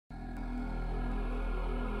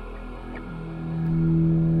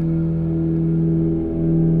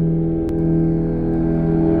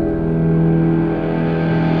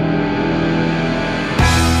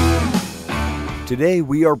Today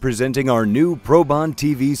we are presenting our new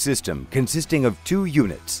Probond-Tv system consisting of two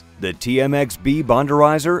units, the TMXB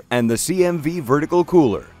bonderizer and the CMV vertical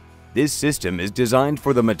cooler. This system is designed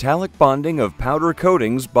for the metallic bonding of powder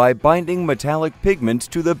coatings by binding metallic pigments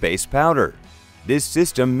to the base powder. This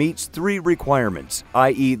system meets three requirements,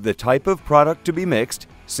 i.e. the type of product to be mixed,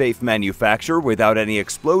 safe manufacture without any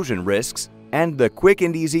explosion risks, and the quick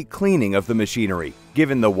and easy cleaning of the machinery,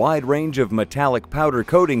 given the wide range of metallic powder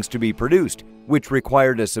coatings to be produced, which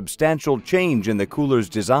required a substantial change in the cooler's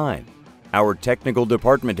design. Our technical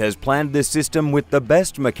department has planned this system with the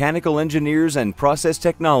best mechanical engineers and process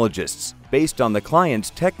technologists, based on the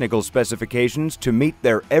client's technical specifications to meet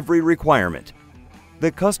their every requirement.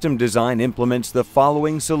 The custom design implements the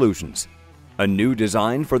following solutions: a new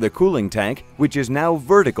design for the cooling tank, which is now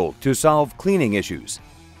vertical to solve cleaning issues;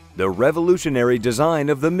 the revolutionary design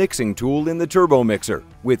of the mixing tool in the turbo mixer,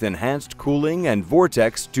 with enhanced cooling and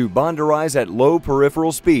vortex to bonderize at low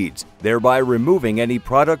peripheral speeds, thereby removing any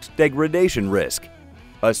product degradation risk;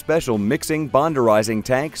 a special mixing bonderizing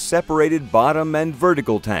tank separated bottom and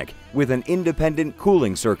vertical tank with an independent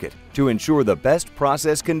cooling circuit to ensure the best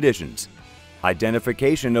process conditions;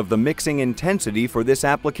 identification of the mixing intensity for this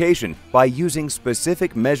application by using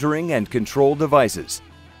specific measuring and control devices;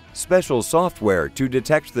 special software to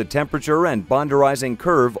detect the temperature and bonderizing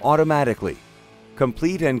curve automatically;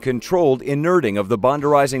 complete and controlled inerting of the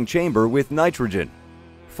bonderizing chamber with nitrogen;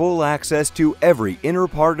 full access to every inner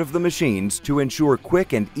part of the machines to ensure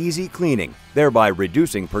quick and easy cleaning, thereby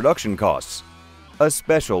reducing production costs; a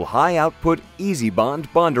special high-output Easy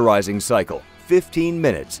Bond bonderizing cycle, 15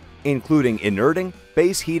 minutes, including inerting,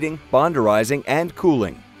 base heating, bonderizing, and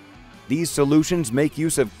cooling. These solutions make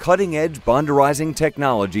use of cutting-edge bonderizing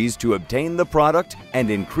technologies to obtain the product and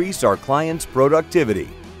increase our clients' productivity.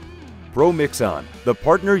 Promixon, the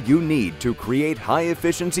partner you need to create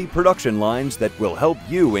high-efficiency production lines that will help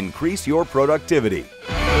you increase your productivity.